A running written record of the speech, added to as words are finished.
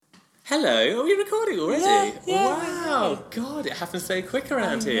Hello, are we recording already? Yeah, Wow, God, it happens so quick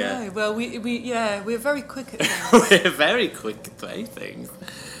around here. Well, we're very quick at things. We're very quick at doing things.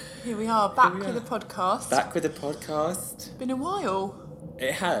 Here we are, back with the podcast. Back with the podcast. Been a while.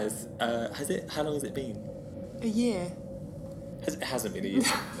 It has. Has it? How long has it been? A year. It hasn't been a year.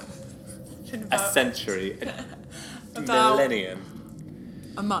 A About century. A About-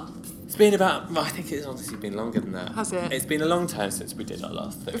 millennium. a month. It's been about. Well, I think it's honestly been longer than that. Has it? It's been a long time since we did our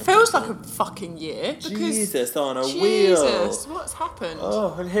last thing. It feels like a fucking year. Because Jesus on a wheel. Jesus, what's happened?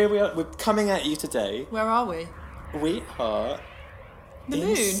 Oh, and here we are. We're coming at you today. Where are we? We are The moon.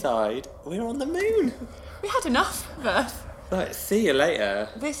 inside. We're on the moon. We had enough of Earth. Right, see you later.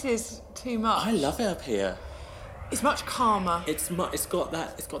 This is too much. I love it up here. It's much calmer. It's got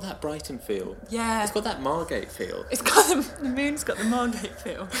that Brighton feel. Yeah. It's got that Margate feel. It's got the moon's got the Margate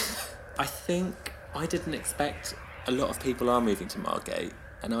feel. I think I didn't expect a lot of people are moving to Margate,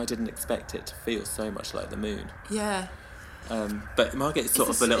 and I didn't expect it to feel so much like the moon. Yeah. But Margate's sort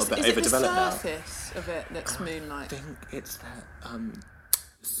of a little bit overdeveloped now. Is it the surface of it that's moon-like? I think it's that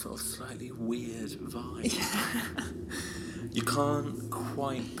sort of slightly weird vibe. You can't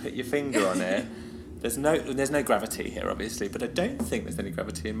quite put your finger on it. There's no gravity here, obviously, but I don't think there's any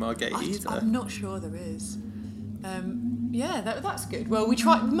gravity in Margate either. I'm not sure there is. Yeah, that's good. Well, we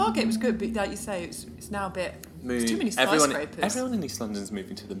tried. Margate was good, but like you say, it's now a bit. Moon. There's too many skyscrapers. Everyone in East London's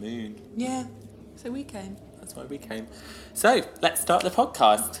moving to the moon. Yeah, so we came. That's why we came. So, let's start the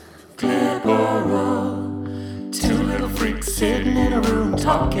podcast. Two little freaks sitting in a room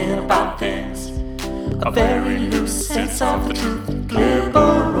talking about things. A very loose sense of the truth.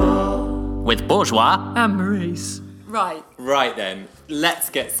 Glibberal. With Bourgeois And Maurice. Right. Right then, let's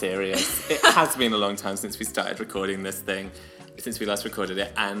get serious. It has been a long time since we started recording this thing, since we last recorded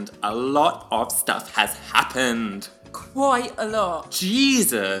it, and a lot of stuff has happened. Quite a lot.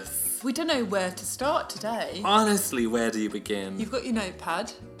 Jesus. We don't know where to start today. Honestly, where do you begin? You've got your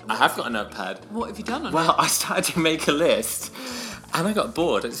notepad. I have got a notepad. What have you done on Well, I started to make a list, and I got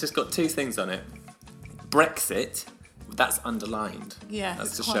bored. It's just got two things on it. Brexit, that's underlined. Yeah,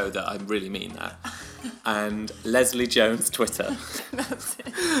 That's to it's show quite- that I really mean that. And Leslie Jones' Twitter. That's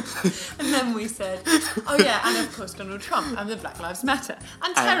it. And then we said, oh yeah, and of course Donald Trump and the Black Lives Matter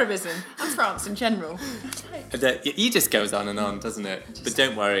and terrorism and France in general. It just goes on and on, doesn't it? But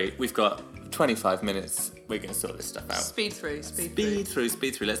don't worry, we've got 25 minutes. We're going to sort this stuff out. Speed through. Speed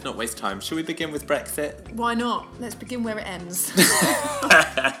through. Let's not waste time. Shall we begin with Brexit? Why not? Let's begin where it ends.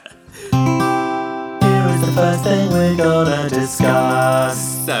 Here is the first thing we're gonna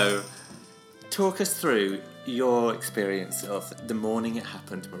discuss. So, talk us through your experience of the morning it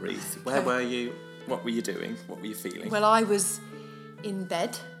happened, Maurice. Where Okay. were you? What were you doing? What were you feeling? Well, I was in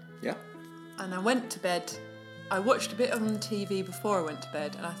bed Yeah. and I went to bed. I watched a bit on TV before I went to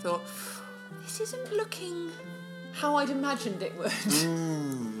bed and I thought, this isn't looking how I'd imagined it would.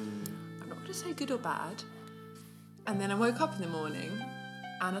 I'm not going to say good or bad. And then I woke up in the morning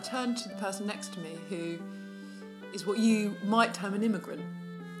and I turned to the person next to me who is what you might term an immigrant.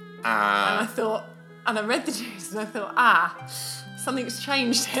 And I thought, and I read the news and I thought, something's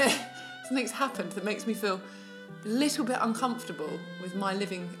changed here. Something's happened that makes me feel a little bit uncomfortable with my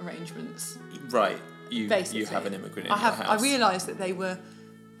living arrangements. Right. You Basically, have an immigrant in I have. your house. I realised that they were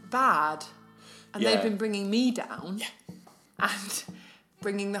bad, and Yeah. they'd been bringing me down, and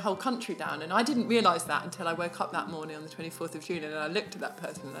bringing the whole country down. And I didn't realise that until I woke up that morning on the 24th of June, and I looked at that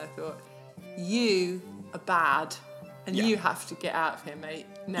person and I thought, "You are bad, and Yeah. you have to get out of here, mate,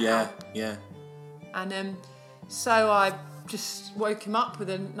 now." Yeah. And so I just woke him up with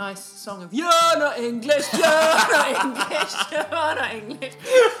a nice song of "You're not English, you're not English, you're not English,"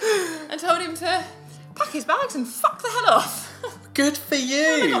 and told him to pack his bags and fuck the hell off. Good for I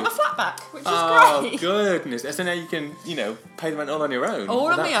you. got my flat back, which is Oh, great. goodness. So now you can, pay the rent all on your own. All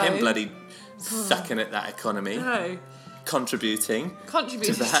on without my him own. bloody sucking at that economy. No, Contributing.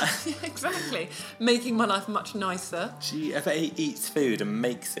 contributed To that. Yeah, exactly, making my life much nicer. Gee, ever he eats food and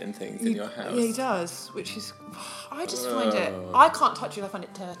makes it and things in your house? Yeah, he does, which is. I just find it. Oh. I can't touch it. I find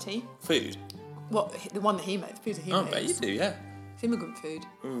it dirty. Food? What the one that he made, the food that he Oh, I made. bet you do, yeah. It's immigrant food.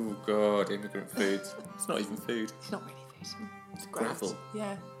 Oh, God, immigrant food. It's not even food. It's not really food. It's gravel.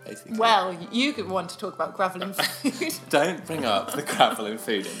 Yeah. Basically. Well, you could want to talk about gravel and food. Don't bring up the gravel and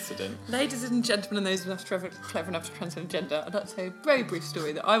food incident. Ladies and gentlemen, and those of us clever enough to transcend gender, I'd like to say a very brief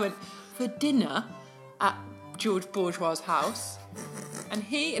story that I went for dinner at George Bourgeois' house, and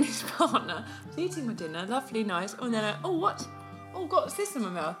he and his partner was eating my dinner, lovely, nice, and then what's this in my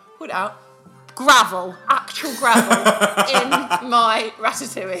mouth? Pulled it out, gravel, actual gravel in my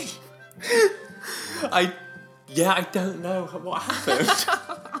ratatouille. I don't know what happened.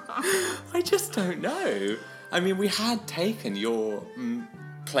 I just don't know. I mean, we had taken your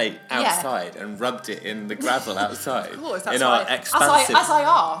plate outside and rubbed it in the gravel outside. Of course, that's in our why, expansive... as I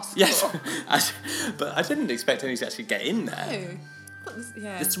asked. Yes, but I didn't expect any to actually get in there. No. But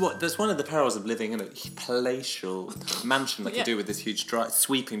yeah. That's one of the perils of living in a palatial mansion like you do with this huge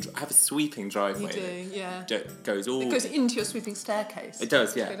sweeping. I have a sweeping driveway. You do, yeah. It goes all. It goes into your sweeping staircase. It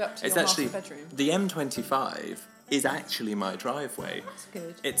does, yeah. Straight up to It's your actually master bedroom. the M25 is actually my driveway. That's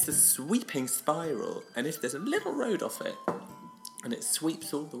good. It's a sweeping spiral, and if there's a little road off it, and it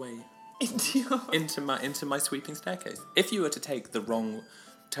sweeps all the way into my sweeping staircase. If you were to take the wrong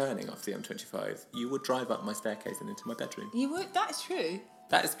turning off the M25, you would drive up my staircase and into my bedroom. You would? That is true.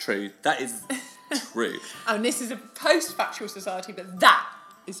 That is true. That is true. And this is a post-factual society, but that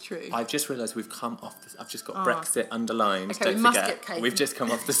is true. I've just realised we've come off this. I've just got Brexit underlined. Okay, Don't we must forget. get Kate. We've just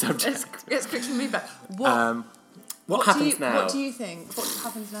come off the subject. Let's quickly move back. What happens now? What do you think? What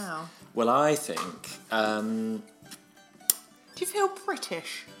happens now? Well, I think... do you feel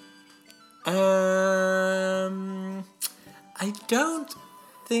British? I don't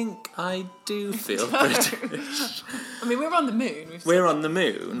think I do feel British. I mean, we're on the moon. We're on the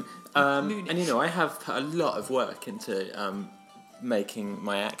moon. Moonish. And, you know, I have put a lot of work into making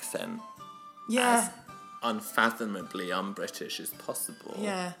my accent as unfathomably un-British as possible.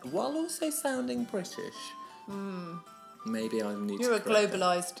 Yeah. While also sounding British. Maybe I need You're to correct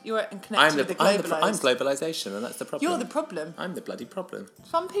globalised. You're connected with the globalised. I'm globalisation, and that's the problem. You're the problem. I'm the bloody problem.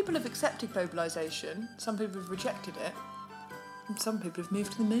 Some people have accepted globalisation. Some people have rejected it. And some people have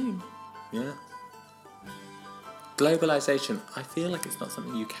moved to the moon. Yeah. Globalisation, I feel like it's not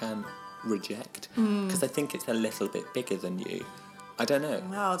something you can reject, because I think it's a little bit bigger than you. I don't know.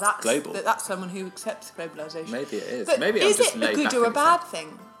 Well, that's global. That's someone who accepts globalisation. Maybe it is. But Maybe is I'm just it laid a good back or a and bad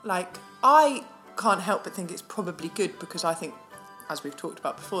thing? Like, I can't help but think it's probably good, because I think, as we've talked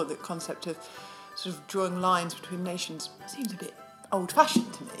about before, the concept of sort of drawing lines between nations seems a bit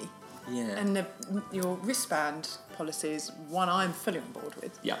old-fashioned to me. Yeah. And your wristband policy is one I'm fully on board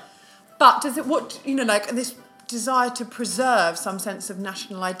with. Yeah. But does it, this desire to preserve some sense of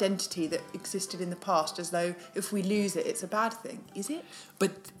national identity that existed in the past, as though if we lose it, it's a bad thing? Is it?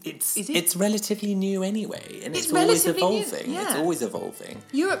 But it's relatively new anyway, and it's always relatively new, evolving. yeah. It's always evolving.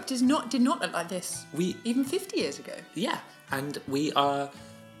 Europe did not look like this. Even 50 years ago. Yeah, and we are,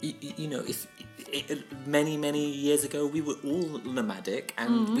 many years ago we were all nomadic,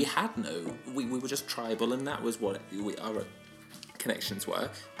 and we had we were just tribal, and that was what our connections were.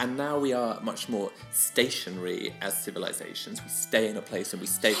 And now we are much more stationary as civilizations. We stay in a place and we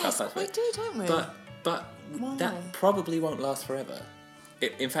stay outside. We do, don't we? But that probably won't last forever.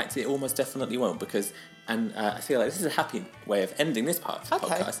 In fact, it almost definitely won't, because, and I feel like this is a happy way of ending this part of the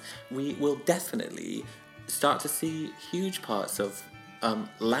podcast. We will definitely start to see huge parts of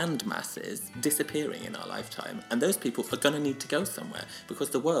land masses disappearing in our lifetime, and those people are going to need to go somewhere, because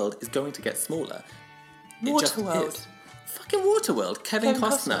the world is going to get smaller. Waterworld. Fucking Waterworld. Kevin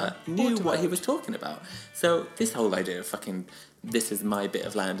Costner knew what he was talking about. So this whole idea of fucking, this is my bit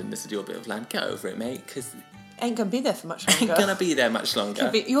of land and this is your bit of land, get over it, mate, because... Ain't going to be there for much longer. Ain't going to be there much longer.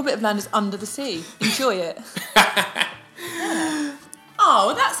 Your bit of land is under the sea. Enjoy it. Yeah. Oh,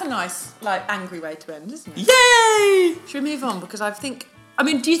 well, that's a nice, angry way to end, isn't it? Yay! Should we move on? Because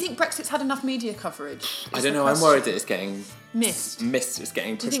do you think Brexit's had enough media coverage? I don't know. I'm worried that it's getting... Missed. It's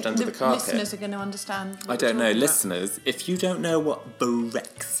getting pushed under the carpet. Listeners are going to understand what I don't know. about. Listeners, if you don't know what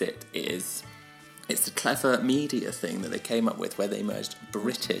Brexit is, it's a clever media thing that they came up with where they merged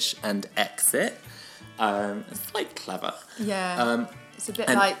British and exit. It's quite clever. Yeah. It's a bit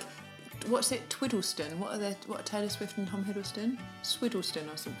like, what's it, Twiddleston? What are Taylor Swift and Tom Hiddleston?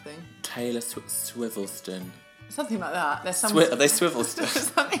 Swiddleston or something? Taylor Swivelston. Something like that. There's some. Are they Swivelston?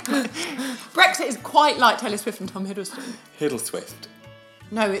 Brexit is quite like Taylor Swift and Tom Hiddleston. Hiddleswift.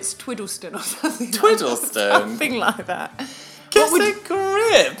 No, it's Twiddleston or something. Twiddleston. Something like that. Get a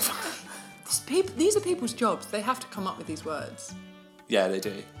grip. These are people's jobs. They have to come up with these words. Yeah, they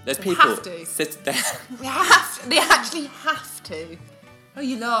do. There's They people have to. sit there. They actually have to. Oh,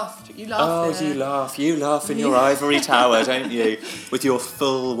 you laughed. You laughed. Oh, there. you laugh in your ivory tower, don't you? With your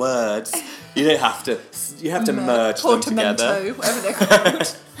full words. You don't have to. You have to merge them together. Whatever they're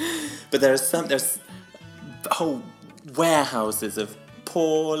called. But there's whole warehouses of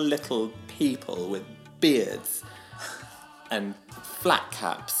poor little people with beards and flat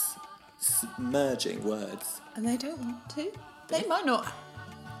caps merging words. And they don't want to. They might not.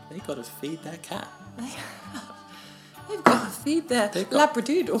 They got to feed their cat. They've got to feed their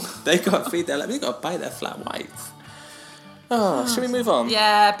labradoodle. They got to feed their. They got to buy their flat whites. Oh, should we move on?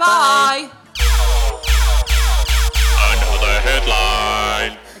 Yeah. Bye. Another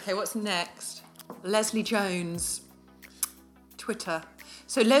headline. Okay, Okay, what's next? Leslie Jones, Twitter.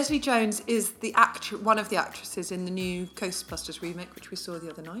 So Leslie Jones is one of the actresses in the new Ghostbusters remake, which we saw the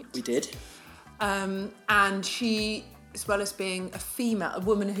other night. We did. And she, as well as being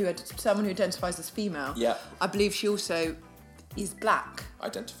someone who identifies as female, Yeah. I believe she also is black.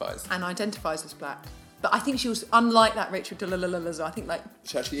 Identifies. And identifies as black. But I think she was, unlike that Rachel Dolezal, I think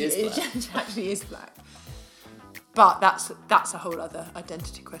She actually is black. She actually is black. But that's a whole other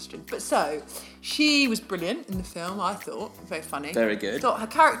identity question. But so, she was brilliant in the film, I thought. Very funny. Very good. Thought her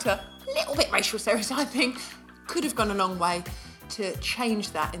character, a little bit racial stereotyping, could have gone a long way to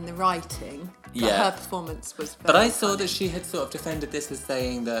change that in the writing. But Yeah. her performance was very But I saw funny. that she had sort of defended this as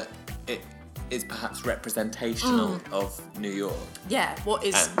saying that it is perhaps representational of New York. Yeah, what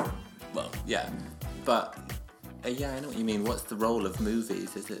is... And, well, yeah. But, yeah, I know what you mean. What's the role of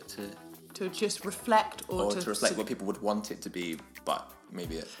movies? Is it to just reflect or to reflect what people would want it to be, but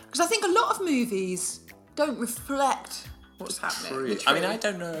maybe it... Because I think a lot of movies don't reflect what's happening. True. the I mean, truth. I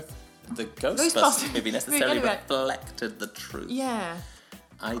don't know if the Ghostbusters Ghostbusters movie necessarily anyway. reflected the truth. Yeah.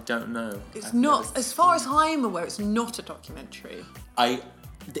 I don't know. It's I've not, never as far as I'm aware, it's not a documentary. It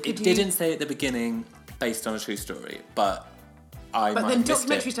you- didn't say at the beginning based on a true story, but I But might then have missed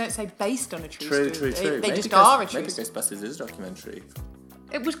documentaries it. don't say based on a true True. story. They Maybe just are a true Maybe story. Ghostbusters is a documentary.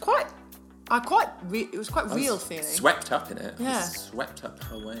 It was quite... it was quite real feeling. Swept up in it. I was Yeah. swept up the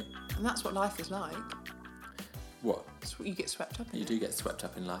whole way. And that's what life is like. What? That's what you get swept up in. You do get swept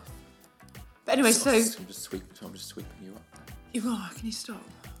up in life. But anyway, So so... I'm just sweeping you up. Can you stop?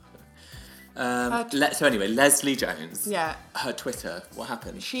 So anyway, Leslie Jones. Yeah. Her Twitter. What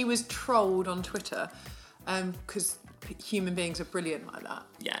happened? She was trolled on Twitter because human beings are brilliant like that.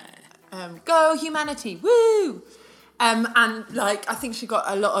 Yeah. Go humanity, woo! And like, I think she got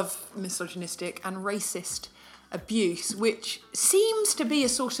a lot of misogynistic and racist abuse, which seems to be a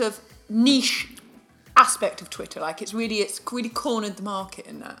sort of niche aspect of Twitter. Like, it's really cornered the market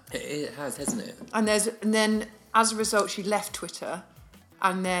in that. It has, hasn't it? And then as a result, she left Twitter,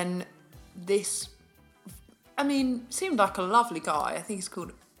 and then this, I mean, seemed like a lovely guy. I think he's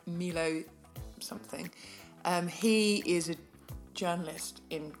called Milo something. He is a journalist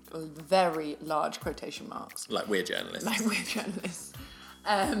in very large quotation marks. Like we're journalists. Like we're journalists.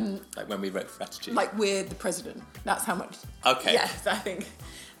 Like when we wrote Strategy. Like we're the president. That's how much. Okay. Yes, I think.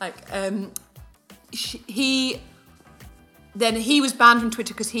 Like he was banned from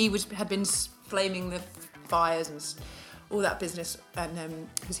Twitter because he had been flaming the fires and all that business, and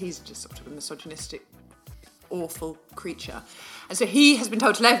because he's just sort of a misogynistic, awful creature, and so he has been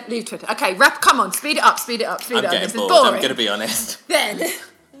told to leave Twitter. Okay, come on, speed it up. I'm This getting is bored, boring. I'm going to be honest. Then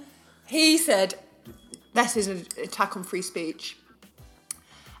he said, "This is an attack on free speech,"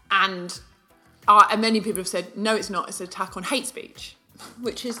 and many people have said, "No, it's not. It's an attack on hate speech,"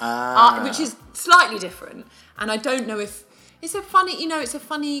 which is slightly different. And I don't know if it's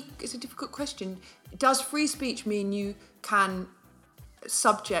a difficult question. Does free speech mean you can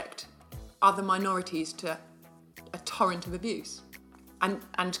subject other minorities to a torrent of abuse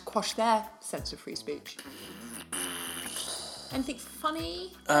and quash their sense of free speech? Anything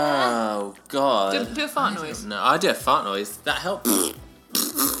funny? Oh, God. Do a fart noise. No, I do a fart noise. That helps.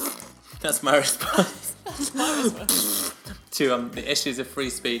 That's my response. To the issues of free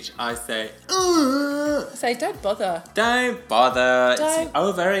speech, I say, Say, don't bother. don't bother. Don't.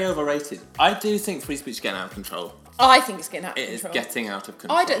 It's very overrated. I do think free speech is getting out of control. I think it's getting out of It is control. getting out of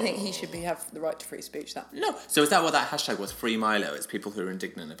control. I don't think he should have the right to free speech. No. So is that what that hashtag was? Free Milo? It's people who are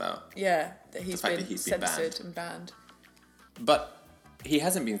indignant about. Yeah, that he's fact been that he's been censored and banned. But he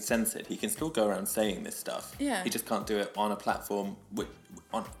hasn't been censored. He can still go around saying this stuff. Yeah. He just can't do it on a platform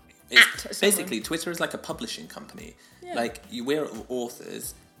At basically, Twitter is like a publishing company. Yeah. Like, we're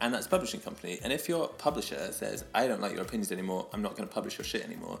authors, and that's a publishing company. And if your publisher says, I don't like your opinions anymore, I'm not going to publish your shit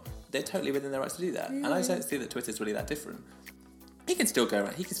anymore, they're totally within their rights to do that. And I don't see that Twitter's really that different. He can still go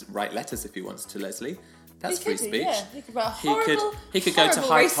around. He can write letters if he wants to Leslie. That's free speech. Yeah, he could write a horrible, he could go to horrible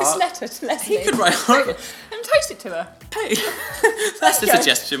Hyde racist Park. letter to Leslie. He could write horrible. And toast it to her. Hey, that's the Go.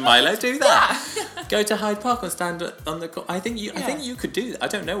 suggestion, Milo. Do that. Go to Hyde Park and stand on the. I think you could do that. I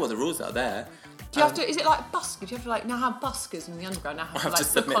don't know what the rules are there. Do you have to? Is it like buskers? Do you have to now have buskers in the underground? Now I have to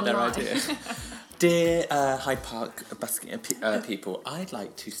book submit their online? idea. Dear Hyde Park busking people, I'd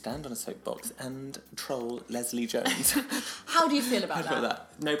like to stand on a soapbox and troll Leslie Jones. How do you feel about I'd put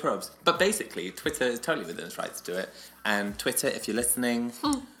that? that. No probs. But basically, Twitter is totally within its right to do it. And Twitter, if you're listening...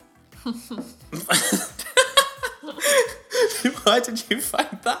 Why did you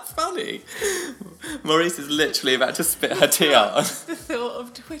find that funny? Maurice is literally about to spit her tea out. The thought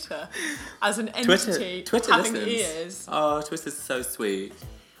of Twitter as an entity Twitter having listens. ears. Oh, Twitter's so sweet.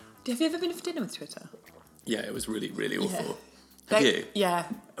 Have you ever been for dinner with Twitter? Yeah, it was really, really awful. Yeah. Have you? Yeah.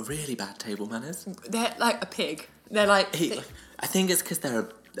 Really bad table manners. They're like a pig. They're like... I think it's because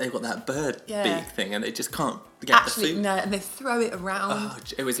they've got that bird beak thing and they just can't get actually, the food. no, and they throw it around. Oh,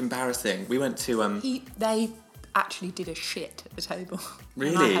 it was embarrassing. We went to... They actually did a shit at the table.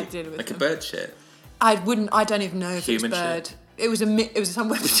 Really? And I had dinner with like them. a bird shit? I don't even know if Human it was bird. shit? It was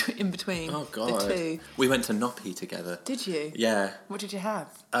somewhere in between. Oh, God. The two. We went to Noppy together. Did you? Yeah. What did you have?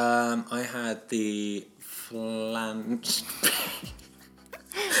 I had the flange.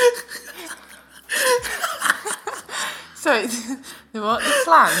 Sorry, the what? The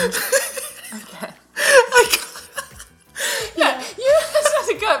flange? Okay. Yeah, you had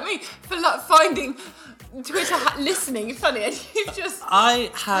to go at me for like finding Twitter listening funny, and you've just...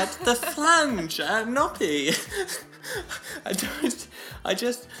 I had the flange at Noppy.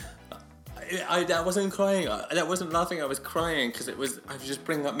 I wasn't crying. That wasn't laughing. I was crying because I was just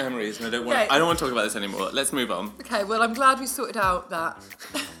bringing up memories, and I don't want to talk about this anymore. Let's move on. Okay, well, I'm glad we sorted out that.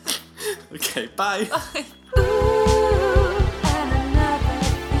 Okay, bye. Bye.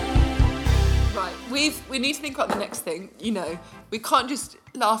 Right, we need to think about the next thing. You know, we can't just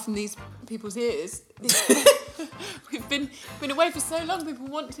laugh in these people's ears. We've been away for so long. People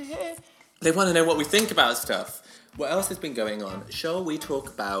want to hear. They want to know what we think about stuff. What else has been going on? Shall we talk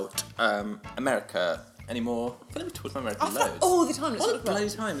about America anymore? I feel like we talk about America loads. All the time. Let's All talk the about bloody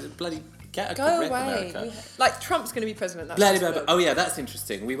time. Bloody get a Go grip, away. America. Like Trump's going to be president. That's Bloody just blah, blah. Oh yeah, that's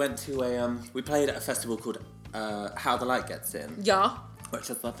interesting. We went to we played at a festival called How the Light Gets In. Yeah. Which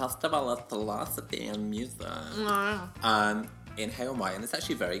is a festival of philosophy and music. In Hale White, and it's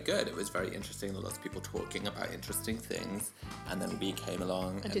actually very good. It was very interesting. Lots of people talking about interesting things, and then we came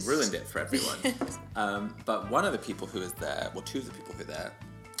along and ruined it for everyone. But one of the people who was there, well, two of the people who were there,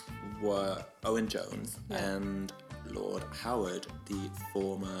 were Owen Jones and Lord Howard, the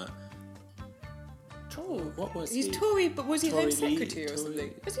former. What was he? He's Tory, but was he Tory Home Secretary lead, or something?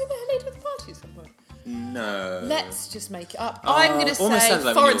 Tory- Was he the leader of the party at some point? No. Let's just make it up. I'm going to almost say sounds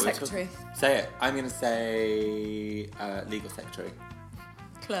like we knew Foreign what we were Secretary. Say it. I'm going to say Legal Secretary.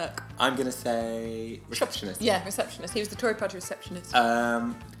 Clerk. I'm going to say Receptionist. Yeah, receptionist. He was the Tory party receptionist.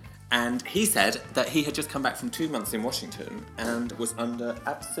 And he said that he had just come back from 2 months in Washington and was had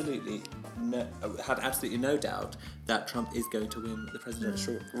absolutely no doubt that Trump is going to win the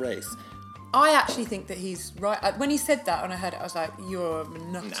presidential race. I actually think that he's right. When he said that and I heard it, I was like, you're a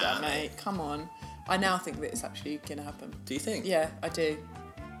nutter, mate. Come on. I now think that it's actually going to happen. Do you think? Yeah, I do.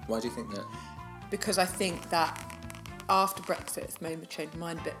 Why do you think that? Because I think that after Brexit, it's made me change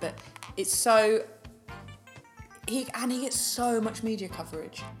my mind a bit, but it's so... He gets so much media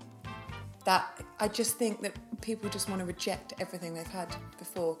coverage that I just think that people just want to reject everything they've had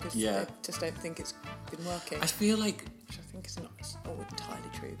before because they just don't think it's been working. I feel like... Which I think is not entirely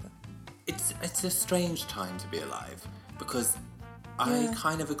true, but... It's a strange time to be alive because I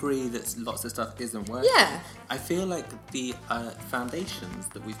kind of agree that lots of stuff isn't working. Yeah. I feel like the foundations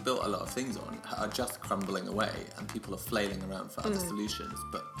that we've built a lot of things on are just crumbling away and people are flailing around for other solutions.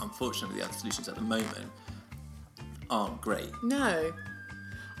 But unfortunately, the other solutions at the moment aren't great. No.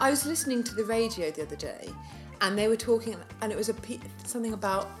 I was listening to the radio the other day and they were talking, and it was something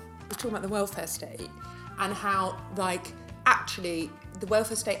about, we were talking about the welfare state and how, like, actually the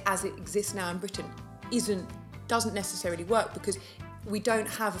welfare state as it exists now in Britain doesn't necessarily work because we don't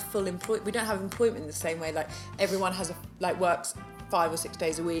have employment in the same way. Like everyone works 5 or 6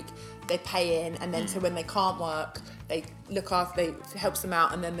 days a week, they pay in, and then so when they can't work, they look after, they helps them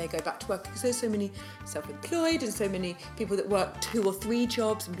out, and then they go back to work because there's so many self-employed and so many people that work 2 or 3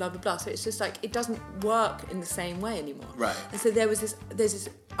 jobs and blah blah blah. So it's just like it doesn't work in the same way anymore. Right. And so there's this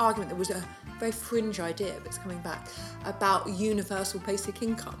argument that was a very fringe idea, but it's coming back, about universal basic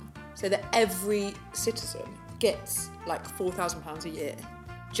income, so that every citizen gets like £4,000 a year,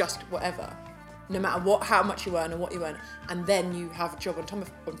 just whatever, no matter how much you earn or what you earn, and then you have a job on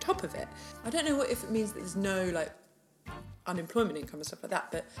top of it. I don't know if it means that there's no like unemployment income and stuff like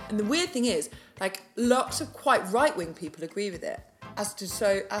that, and the weird thing is, like, lots of quite right-wing people agree with it, as do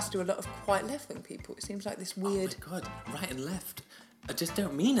a lot of quite left-wing people. It seems like this weird... Oh my God, right and left. I just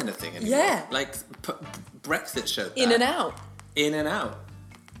don't mean anything anymore. Yeah. Like, Brexit showed that. In and out. In and out.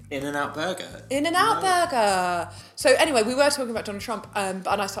 In-N-Out Burger. In-N-Out Burger. So anyway, we were talking about Donald Trump, and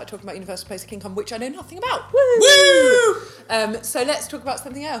I started talking about universal basic income, which I know nothing about. Woo! So let's talk about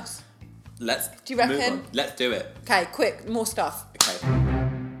something else. Do you reckon? Move on. Let's do it. Okay, quick, more stuff. Okay.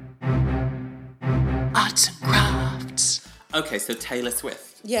 Arts and crafts. Okay, so Taylor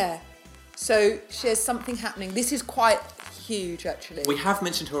Swift. Yeah. So she has something happening. This is quite huge, actually. We have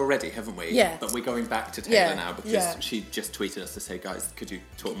mentioned her already, haven't we? Yeah. But we're going back to Taylor Yeah, now because yeah. she just tweeted us to say, guys, could you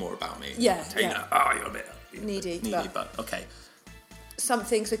talk more about me? Yeah, Taylor, you're a bit Needy, but okay.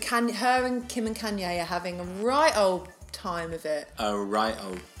 Something, so her and Kim and Kanye are having a right old time of it. A right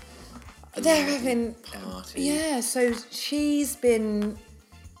old They're having... party. Yeah, so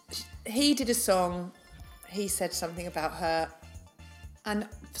he did a song, he said something about her, and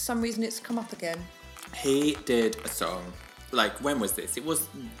for some reason it's come up again. He did a song, like, when was this? Was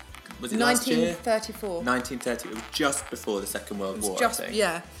it last year? 1934. 1930. It was just before the Second World War, I think.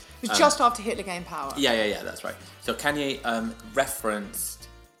 Yeah. It was just after Hitler gained power. Yeah, that's right. So Kanye referenced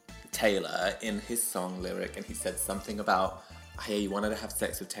Taylor in his song lyric, and he said something about, hey, you wanted to have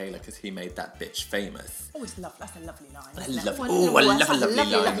sex with Taylor because he made that bitch famous. Oh, that's a lovely line. I isn't it? love That's a lovely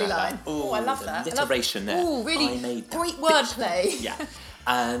lovely line. line. Oh, I love that. Alliteration there. Oh, really I made that great bitch wordplay. famous. Yeah.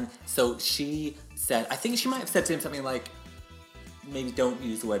 And so she said, I think she might have said to him something like, maybe don't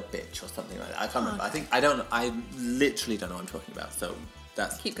use the word bitch or something like that. I can't remember. Okay. I literally don't know what I'm talking about. So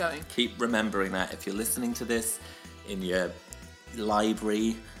that's... Keep going. Keep remembering that if you're listening to this in your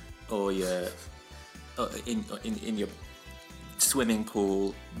library or your in your swimming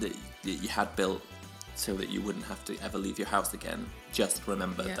pool that you had built so that you wouldn't have to ever leave your house again, just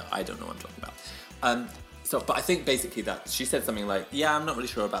remember that I don't know what I'm talking about. But I think basically that she said something like, yeah, I'm not really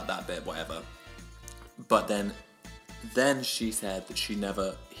sure about that bit, whatever. But then she said that he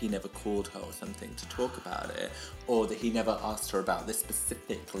never called her or something to talk about it, or that he never asked her about this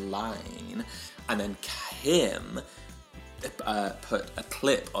specific line. And then Kim put a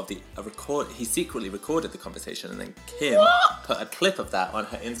clip of a record. He secretly recorded the conversation, and then Kim put a clip of that on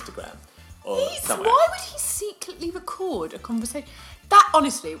her Instagram or somewhere. Why would he secretly record a conversation? That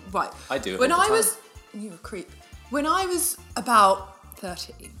honestly, right? I do it When all the I time. was, you're a creep. When I was about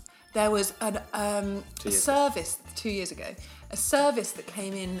 13, there was a service 2 years ago, a service that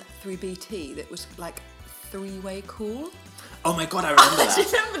came in through BT that was like three-way call. Oh my god, I remember that. Do you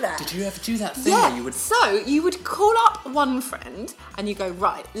remember that? Did you ever do that thing Yeah. where you would... So you would call up one friend and you go,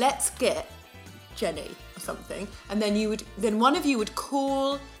 right, let's get Jenny or something, and then one of you would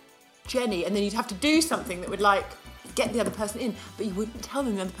call Jenny, and then you'd have to do something that would like get the other person in, but you wouldn't tell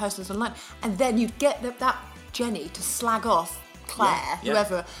them the other person was online, and then you'd get that Jenny to slag off Claire,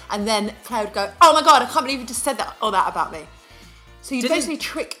 whoever, and then Claire would go, oh my god, I can't believe you just said that about me. So you'd basically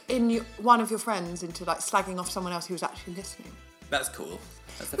trick one of your friends into like slagging off someone else who was actually listening. That's cool.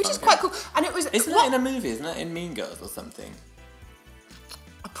 That's a Which fun is quite game. cool. And it was... Isn't that in a movie? Isn't that in Mean Girls or something?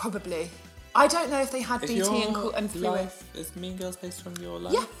 Probably. I don't know if they had BT and three-way. Is Mean Girls based on your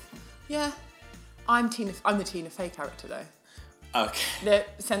life? Yeah. I'm the Tina Fey character though. Okay. The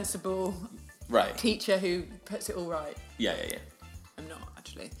sensible Right. teacher who puts it all right. Yeah. I'm not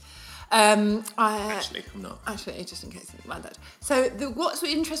actually. Actually, I'm not. Actually, just in case my dad. So what's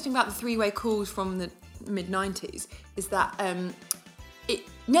interesting about the three-way calls from the mid-90s is that it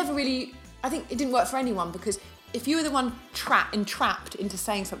never really... I think it didn't work for anyone, because if you were the one entrapped into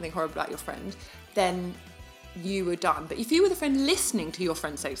saying something horrible about your friend, then you were done. But if you were the friend listening to your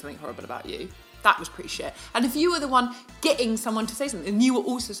friend say something horrible about you, that was pretty shit. And if you were the one getting someone to say something, and you were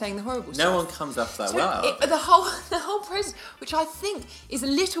also saying the horrible stuff. No one comes off that well. The whole process, which I think is a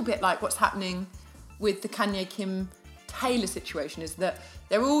little bit like what's happening with the Kanye Kim Taylor situation, is that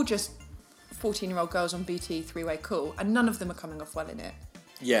they're all just 14-year-old girls on BT three-way call, and none of them are coming off well in it.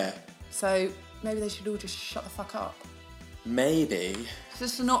 Yeah. So maybe they should all just shut the fuck up. Maybe. It's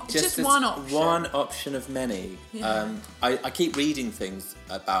just one option. One option of many. Yeah. I keep reading things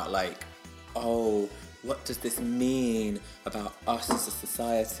about like, oh, what does this mean about us as a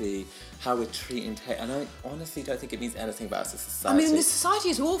society, how we're treating and I honestly don't think it means anything about us as a society. I mean, the society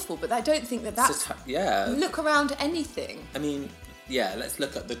is awful, but I don't think that's... Look around anything. I mean, yeah, let's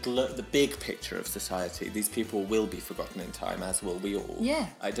look at the big picture of society. These people will be forgotten in time, as will we all. Yeah.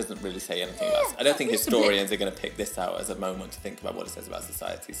 It doesn't really say anything about us. I don't think historians are going to pick this out as a moment to think about what it says about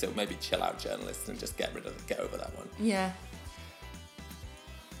society, so maybe chill out, journalists, and just get over that one. Yeah.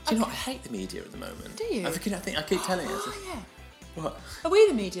 Do you know what? I hate the media at the moment. Do you? I keep telling us. Oh, yeah. What? Are we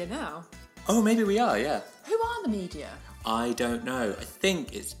the media now? Oh, maybe we are, yeah. Who are the media? I don't know. I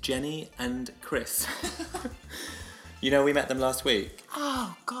think it's Jenny and Chris. You know, we met them last week.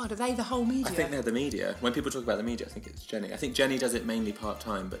 Oh, God, are they the whole media? I think they're the media. When people talk about the media, I think it's Jenny. I think Jenny does it mainly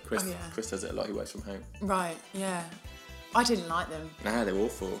part-time, but Chris does it a lot. He works from home. Right, yeah. I didn't like them. Nah, they're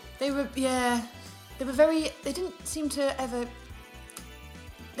awful. They were very... They didn't seem to ever...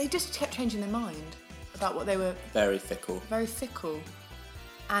 They just kept changing their mind about what they were... Very fickle. Very fickle.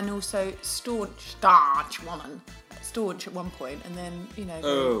 And also staunch woman. Staunch at one point, and then, you know...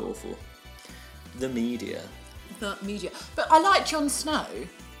 Oh, awful. The media. the media. But I like Jon Snow,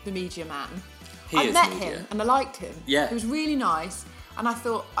 the media man. I is met media. him and I liked him. Yeah. He was really nice, and I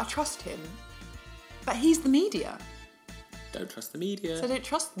thought, I trust him. But he's the media. Don't trust the media. So I don't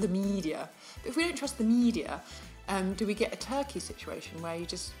trust the media. But if we don't trust the media, do we get a Turkey situation where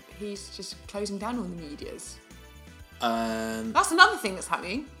he's just closing down all the medias? That's another thing that's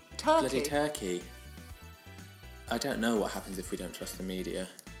happening. Turkey. Bloody Turkey. I don't know what happens if we don't trust the media.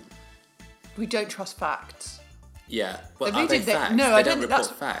 We don't trust facts. Yeah. Well, They are they did that. facts? No, they I don't don't.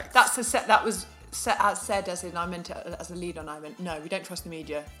 report facts. That's a set. That was said as in I meant it as a lead on. I went, no, we don't trust the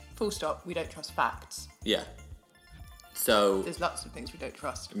media. Full stop. We don't trust facts. Yeah. So There's lots of things we don't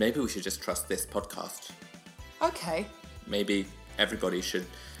trust. maybe we should just trust this podcast. Okay. Maybe everybody should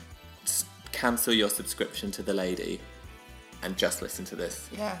cancel your subscription to The Lady and just listen to this.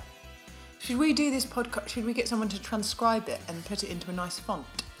 Yeah. Should we do this podcast? Should we get someone to transcribe it and put it into a nice font,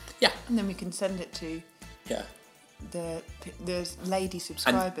 Yeah. and then we can send it to Yeah. the lady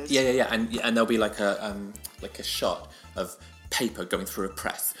subscribers? And there'll be like a shot of paper going through a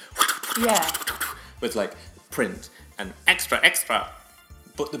press. Yeah. With like print and extra,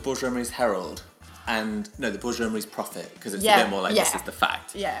 but the Bourgeoisie Herald. And no, the Bourgeoisie Prophet, because it's a bit more like this is the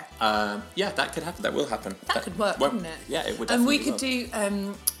fact. Yeah. That could happen. That will happen. That could work, wouldn't it? Yeah, it would. And we definitely could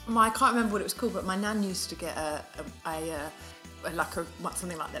do. I can't remember what it was called, but my nan used to get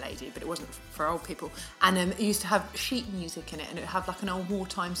something like The Lady, but it wasn't for old people. And it used to have sheet music in it, and it would have like an old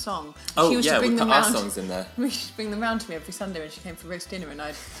wartime song. Oh she used yeah, to bring we put them our round, songs in there. We used to bring them round to me every Sunday when she came for roast dinner, and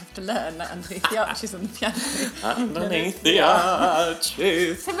I'd have to learn that underneath the arches on the piano. Underneath the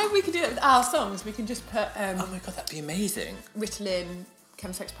arches. So maybe we could do it with our songs. We can just put Oh my god, that'd be amazing. Ritalin,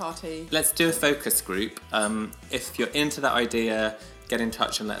 Chemsex Party. Let's do a focus group. If you're into that idea, get in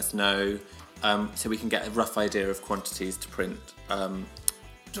touch and let us know, so we can get a rough idea of quantities to print.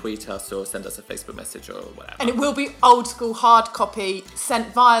 Tweet us or send us a Facebook message or whatever. And it will be old school hard copy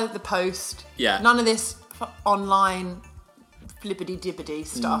sent via the post. Yeah. None of this online flippity dibbity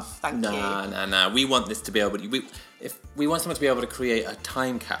stuff. Thank you. No. We want this to be able to. We want someone to be able to create a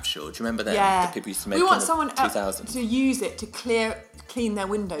time capsule. Do you remember them? Yeah. That people used to make we want in someone the 2000s. to use it to clean their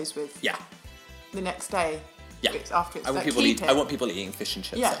windows with. Yeah. The next day. Yeah. After it's I want people eeting fish and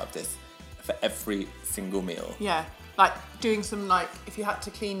chips out of this for every single meal. Yeah. Like doing some if you had to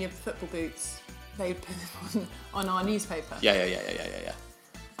clean your football boots, they'd put them on our newspaper. Yeah.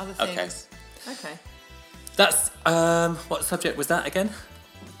 Other things. Okay. That's what subject was that again?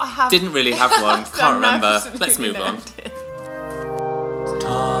 I have. Didn't really have one. Can't remember. Absolutely Let's move no on. idea.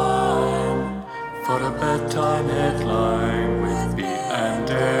 Time for a bedtime headline with the and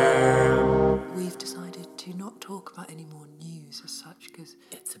We've decided to not talk about any more news as such because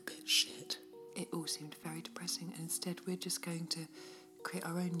It's a bit shit. it all seemed very depressing, and instead we're just going to create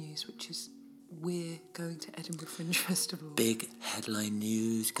our own news, which is we're going to Edinburgh Fringe Festival. Big headline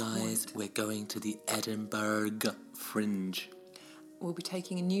news, guys. We're going to the Edinburgh Fringe. We'll be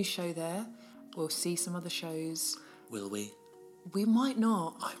taking a new show there. We'll see some other shows. Will we? We might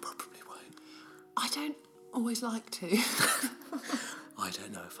not. I probably won't. I don't always like to. I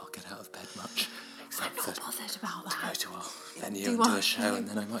don't know if I'll get out of bed much. I'm Except not for bothered about go that. to a venue Do and do I? a show, and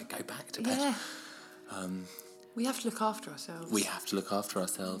then I might go back to bed. Yeah. We have to look after ourselves. We have to look after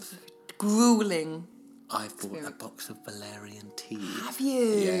ourselves. Grueling. I've bought a box of valerian tea. Have you?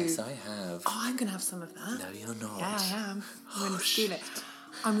 Yes, I have. Oh, I'm going to have some of that. No, you're not. Yeah, I am. I'm going to steal it.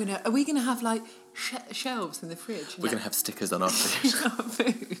 Are we going to have shelves in the fridge? We're going to have stickers on our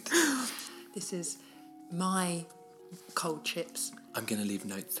food. This is my cold chips. I'm going to leave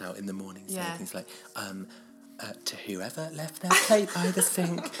notes out in the morning saying Yeah. things like, to whoever left their plate by the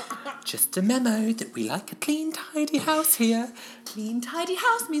sink, just a memo that we like a clean, tidy house here. Clean, tidy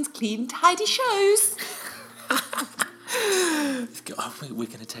house means clean, tidy shows. We're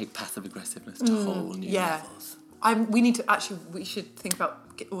going to take passive aggressiveness to whole new levels. We should think about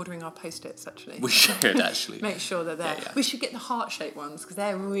ordering our Post-its, actually. We should, actually. Make sure they're there. Yeah. We should get the heart-shaped ones, because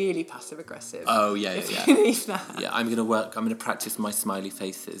they're really passive-aggressive. Oh, yeah. If you need that. Yeah, I'm going to practice my smiley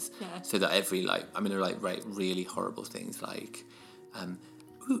faces. Yeah. So that I'm going to write really horrible things like,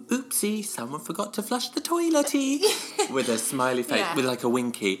 oopsie, someone forgot to flush the toilet-y. With a smiley face, with like a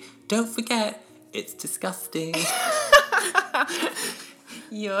winky. Don't forget, it's disgusting.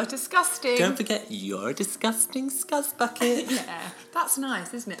 You're disgusting. Don't forget, you're a disgusting scuzz bucket. Yeah, that's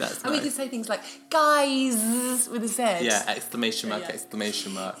nice, isn't it? That's and we nice. can say things like, guys, with a Z. Yeah, exclamation mark, Yeah.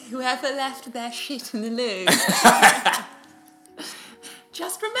 exclamation mark. Whoever left their shit in the loo.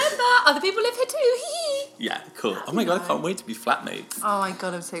 Just remember, other people live here too. Yeah, cool. Oh my God, I can't wait to be flatmates. Oh my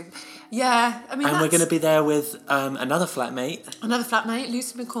God, I'm so... Yeah, I mean, And we're going to be there with another flatmate, Another flatmate,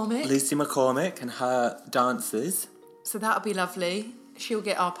 Lucy McCormick. Lucy McCormick, and her dancers. So that'll be lovely. She'll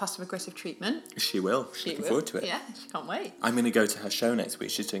get our passive-aggressive treatment. She will. Looking forward to it. Yeah, she can't wait. I'm going to go to her show next week.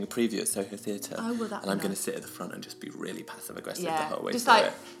 She's doing a preview at Soho Theatre. Oh, well, that'd And I'm be going to nice. sit at the front and just be really passive-aggressive the Yeah, whole way just through like,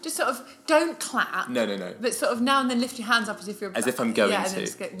 it. just sort of, don't clap. No. But sort of now and then lift your hands up as if you're... As if I'm going yeah, and to. then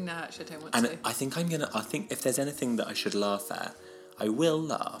just go, no, actually, I don't want And to. I think if there's anything that I should laugh at, I will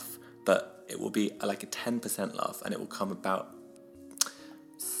laugh, but it will be like a 10% laugh, and it will come about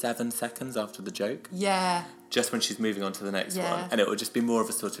 7 seconds after the joke. Yeah. Just when she's moving on to the next Yeah. one. And it will just be more of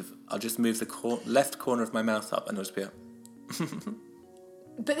a sort of, I'll just move the left corner of my mouth up, and it'll just be a...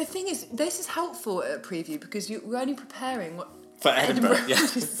 But the thing is, this is helpful at a preview because we're only preparing what... For Edinburgh, yeah.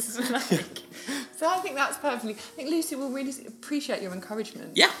 is like. So I think that's perfectly... I think Lucy will really appreciate your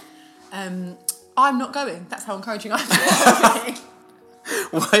encouragement. Yeah. I'm not going. That's how encouraging I am.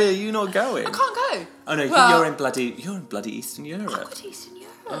 Why are you not going? I can't go. Oh no, Well, you're in bloody Eastern Europe. I've got Eastern Europe.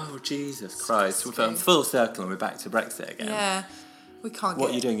 Oh Jesus Christ! We're full circle and we're back to Brexit again. Yeah, we can't What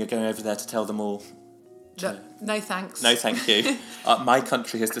get are you doing? You're going over there to tell them all? No thanks. No, thank you. My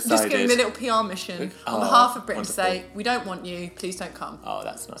country has Just decided. giving me a little PR mission on Oh, behalf of Britain wonderful. to say, we don't want you, please don't come. Oh,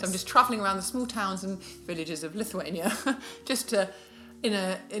 that's nice. So I'm just travelling around the small towns and villages of Lithuania, just to, in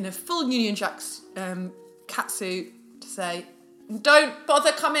a full Union Jack's catsuit, to say, don't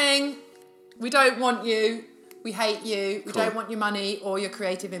bother coming. We don't want you. We hate you. We Cool. don't want your money or your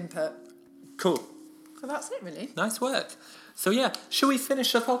creative input. Cool. So that's it, really. Nice work. So yeah, shall we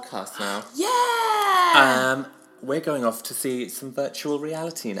finish the podcast now? Yeah. We're going off to see some virtual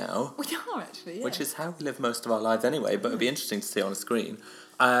reality now, We are actually. Yeah. which is how we live most of our lives anyway. But it'd be interesting to see on a screen.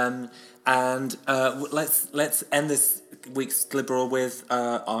 Let's end this week's Liberal with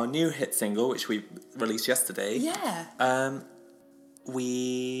our new hit single, which we released yesterday. Yeah.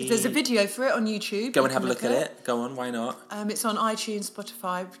 We There's a video for it on YouTube. go You and have can a look at it. Go on, why not? It's on iTunes,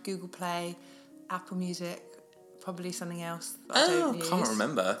 Spotify, Google Play, Apple Music, probably something else that I don't use. Can't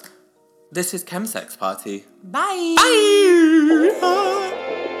remember. This is Chemsex Party. Bye. Bye.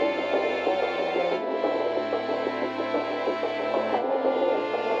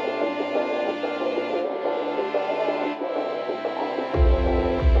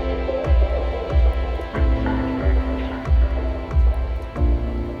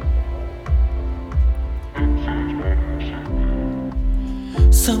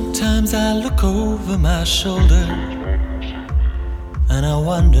 Sometimes I look over my shoulder and I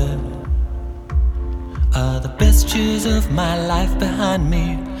wonder, are the best years of my life behind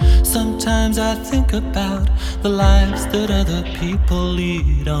me? Sometimes I think about the lives that other people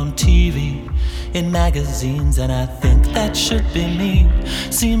lead on TV, in magazines, and I think that should be me.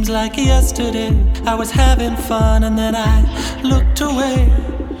 Seems like yesterday I was having fun and then I looked away.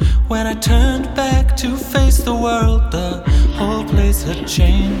 When I turned back to face the world, the whole place had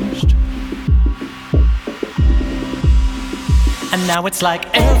changed. And now it's like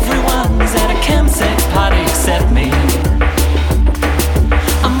everyone's at a chemsex party except me.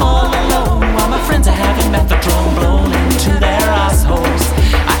 I'm all alone while my friends are having methadone blown into their assholes.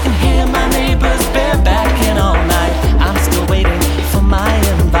 I can hear my neighbors barebacking all night. I'm still waiting for my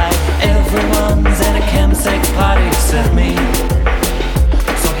invite. Everyone's at a chemsex party except me.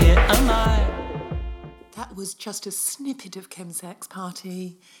 So here am I. That was just a snippet of Chemsex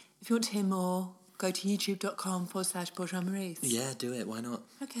Party. If you want to hear more, go to youtube.com/Bourgeois Maurice. Yeah, do it. Why not?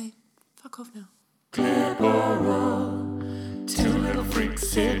 Okay, fuck off now. Two little freaks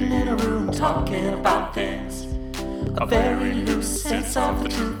sitting in a room talking about things. A very loose sense of the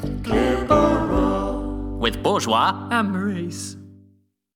truth. Liberal. With Bourgeois And Maurice.